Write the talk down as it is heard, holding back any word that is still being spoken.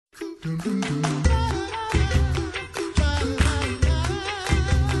Welcome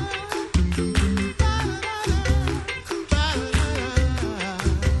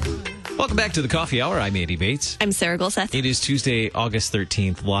back to the Coffee Hour. I'm Andy Bates. I'm Sarah Golseth. It is Tuesday, August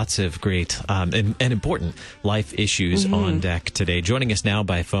 13th. Lots of great and important life issues on deck today. Joining us now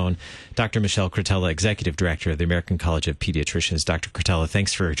by phone, Dr. Michelle Cretella, Executive Director of the American College of Pediatricians. Dr. Cretella,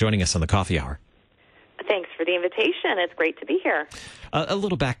 thanks for joining us on the Coffee Hour. Thanks for the invitation. It's great to be here. A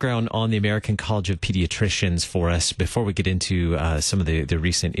little background on the American College of Pediatricians for us before we get into some of the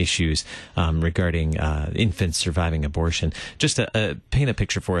recent issues regarding infants surviving abortion. Just paint a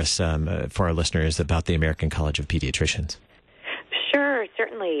picture for us, for our listeners, about the American College of Pediatricians. Sure,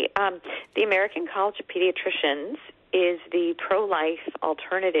 certainly. The American College of Pediatricians is the pro-life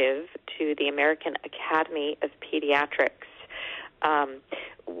alternative to the American Academy of Pediatrics.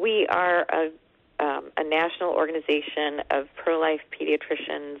 We are a national organization of pro-life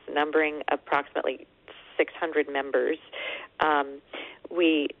pediatricians numbering approximately 600 members.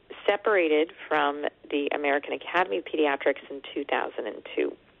 We separated from the American Academy of Pediatrics in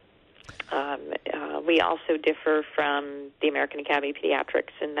 2002. We also differ from the American Academy of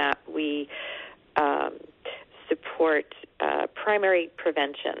Pediatrics in that we support primary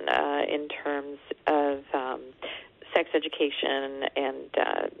prevention in terms of sex education and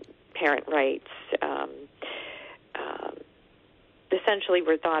parent rights. Essentially,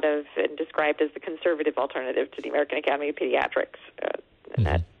 we're thought of and described as the conservative alternative to the American Academy of Pediatrics.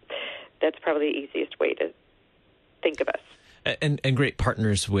 And that's probably the easiest way to think of us. And great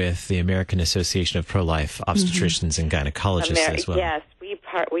partners with the American Association of Pro-Life Obstetricians and Gynecologists as well. Yes, we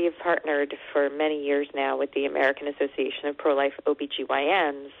have partnered for many years now with the American Association of Pro-Life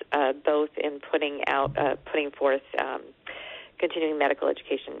OBGYNs, both in putting forth continuing medical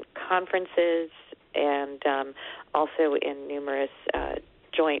education conferences and also in numerous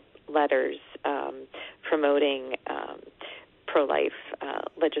joint letters promoting pro-life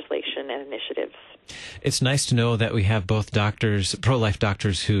legislation and initiatives. It's nice to know that we have both doctors, pro-life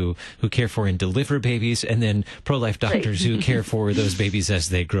doctors who care for and deliver babies, and then pro-life doctors who care for those babies as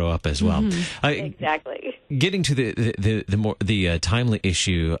they grow up as well. Exactly. Getting to the timely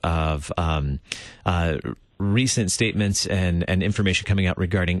issue of recent statements and information coming out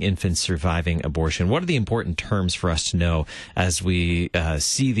regarding infants surviving abortion. What are the important terms for us to know as we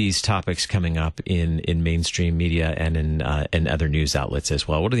see these topics coming up in mainstream media and in other news outlets as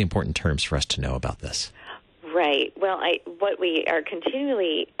well? What are the important terms for us to know about this? Right. Well, what we are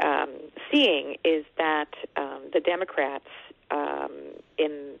continually seeing is that the Democrats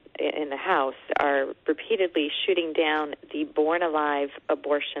in the House are repeatedly shooting down the Born Alive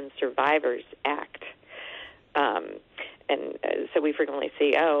Abortion Survivors Act. So we frequently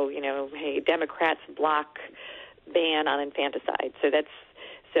see, hey, Democrats block ban on infanticide.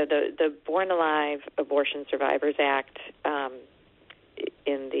 So the Born Alive Abortion Survivors Act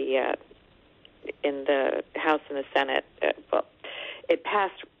in the House and the Senate. It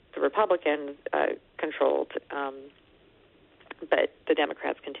passed the Republican controlled, but the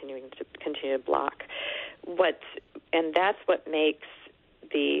Democrats continue to block. And that's what makes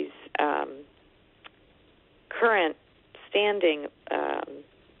these current standing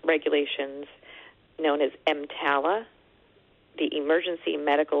regulations known as EMTALA, the Emergency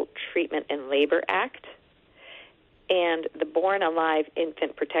Medical Treatment and Labor Act, and the Born Alive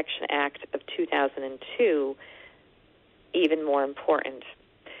Infant Protection Act of 2002, even more important.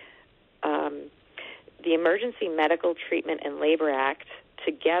 The Emergency Medical Treatment and Labor Act,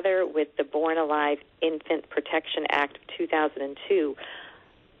 together with the Born Alive Infant Protection Act of 2002,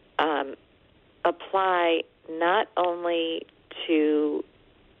 apply not only to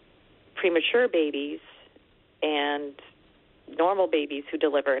premature babies and normal babies who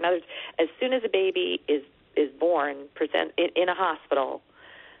deliver. In other words, as soon as a baby is born, present in a hospital,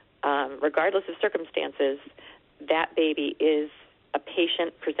 regardless of circumstances, that baby is a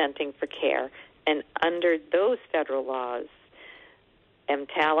patient presenting for care. And under those federal laws,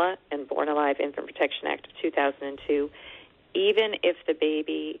 EMTALA and Born Alive Infant Protection Act of 2002, even if the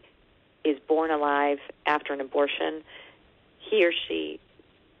baby is born alive after an abortion, he or she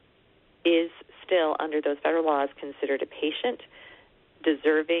is still, under those federal laws, considered a patient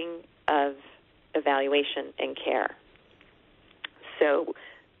deserving of evaluation and care. So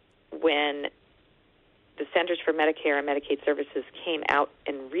when the Centers for Medicare and Medicaid Services came out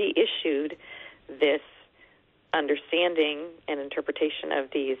and reissued this understanding and interpretation of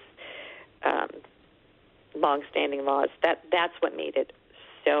these long-standing laws, that's what made it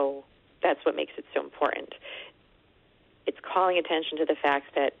so. That's what makes it so important. It's calling attention to the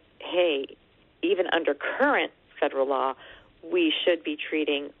fact that, hey, even under current federal law, we should be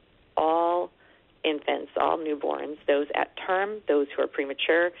treating all infants, all newborns, those at term, those who are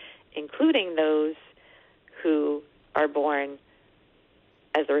premature, including those who are born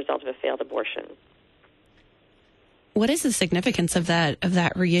as a result of a failed abortion. What is the significance of that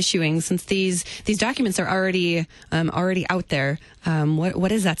reissuing? Since these documents are already out there,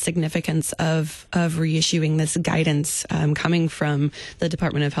 what is that significance of reissuing this guidance coming from the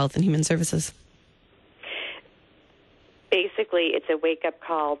Department of Health and Human Services? Basically, it's a wake-up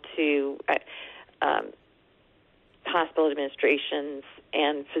call to hospital administrations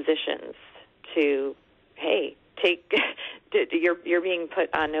and physicians to, hey, you're being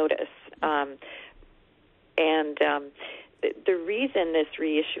put on notice. And the reason this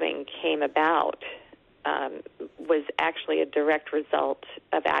reissuing came about was actually a direct result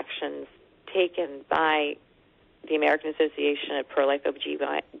of actions taken by the American Association of Pro-Life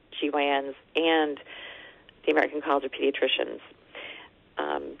OBGYNs and the American College of Pediatricians.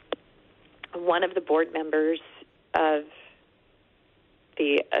 One of the board members of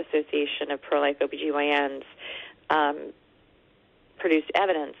the Association of Pro-Life OBGYNs produced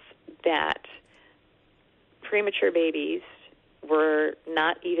evidence that premature babies were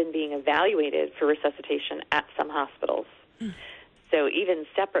not even being evaluated for resuscitation at some hospitals. So even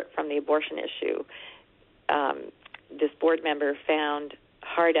separate from the abortion issue, this board member found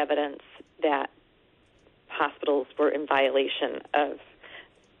hard evidence that hospitals were in violation of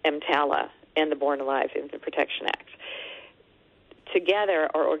EMTALA and the Born Alive Infant Protection Act. Together,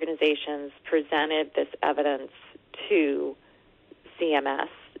 our organizations presented this evidence to CMS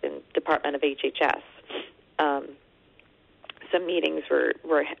and Department of HHS. Some meetings were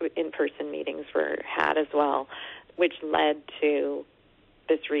in-person meetings were had as well, which led to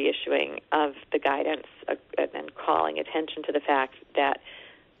this reissuing of the guidance and calling attention to the fact that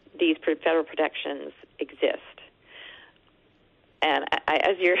these federal protections exist. And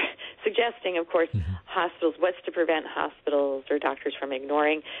as you're suggesting, of course, hospitals, what's to prevent hospitals or doctors from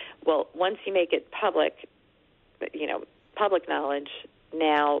ignoring? Well, once you make it public, public knowledge,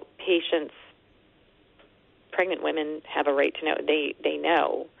 now patients, pregnant women have a right to know. They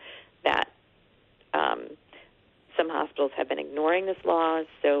know that some hospitals have been ignoring this law,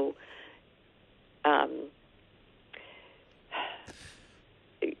 so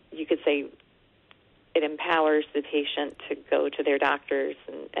you could say it empowers the patient to go to their doctors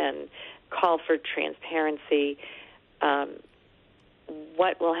and call for transparency.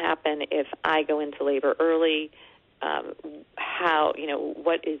 What will happen if I go into labor early?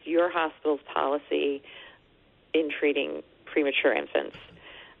 What is your hospital's policy in treating premature infants?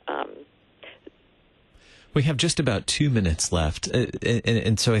 We have just about 2 minutes left,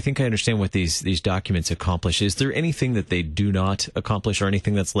 and so I think I understand what these documents accomplish. Is there anything that they do not accomplish, or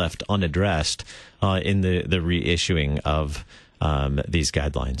anything that's left unaddressed in the reissuing of these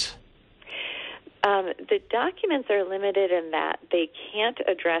guidelines? The documents are limited in that they can't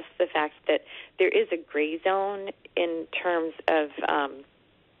address the fact that there is a gray zone in terms of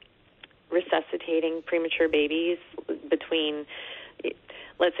resuscitating premature babies between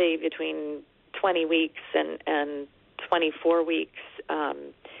 20 weeks and 24 weeks.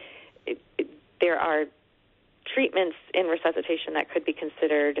 There are treatments in resuscitation that could be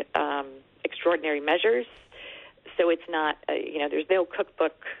considered extraordinary measures. So it's not, there's no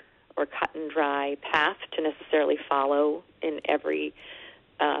cookbook or cut and dry path to necessarily follow in every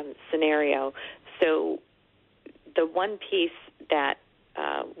scenario. So the one piece that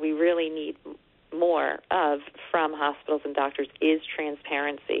we really need more of from hospitals and doctors is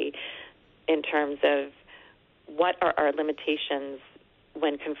transparency in terms of what are our limitations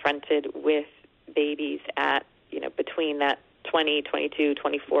when confronted with babies at, between that 20, 22,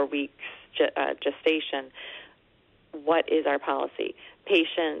 24 weeks gestation. What is our policy?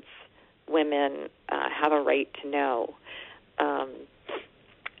 Patients, women have a right to know.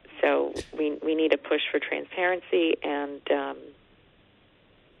 So we need a push for transparency, and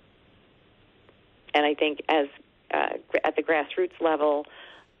I think as at the grassroots level,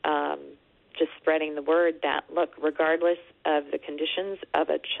 just spreading the word that, look, regardless of the conditions of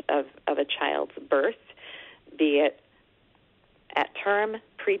a child's birth, be it at term,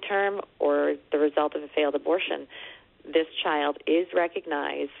 preterm, or the result of a failed abortion, this child is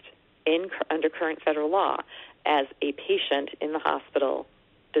recognized under current federal law as a patient in the hospital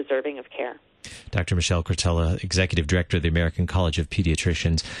deserving of care. Dr. Michelle Cretella, Executive Director of the American College of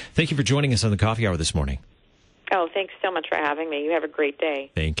Pediatricians. Thank you for joining us on the Coffee Hour this morning. Oh, thanks so much for having me. You have a great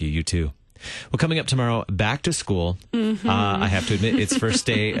day. Thank you. You too. Well, coming up tomorrow, back to school. I have to admit, it's first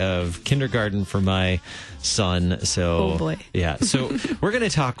day of kindergarten for my son. So, oh boy. Yeah. So we're going to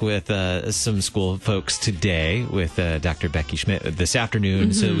talk with some school folks today with Dr. Becky Schmidt this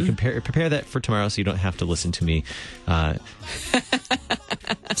afternoon. So we can prepare that for tomorrow so you don't have to listen to me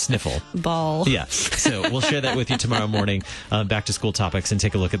sniffle. Ball. Yeah. So we'll share that with you tomorrow morning. Back to school topics and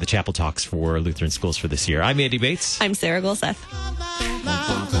take a look at the chapel talks for Lutheran schools for this year. I'm Andy Bates. I'm Sarah Golseth.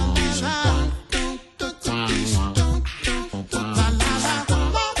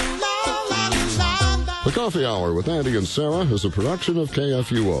 The Coffee Hour with Andy and Sarah is a production of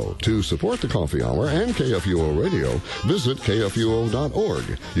KFUO. To support the Coffee Hour and KFUO Radio, visit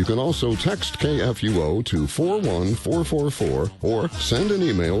KFUO.org. You can also text KFUO to 41444 or send an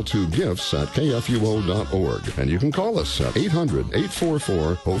email to gifts@KFUO.org. And you can call us at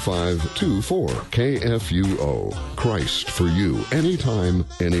 800-844-0524. KFUO. Christ for you, anytime,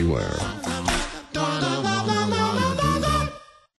 anywhere.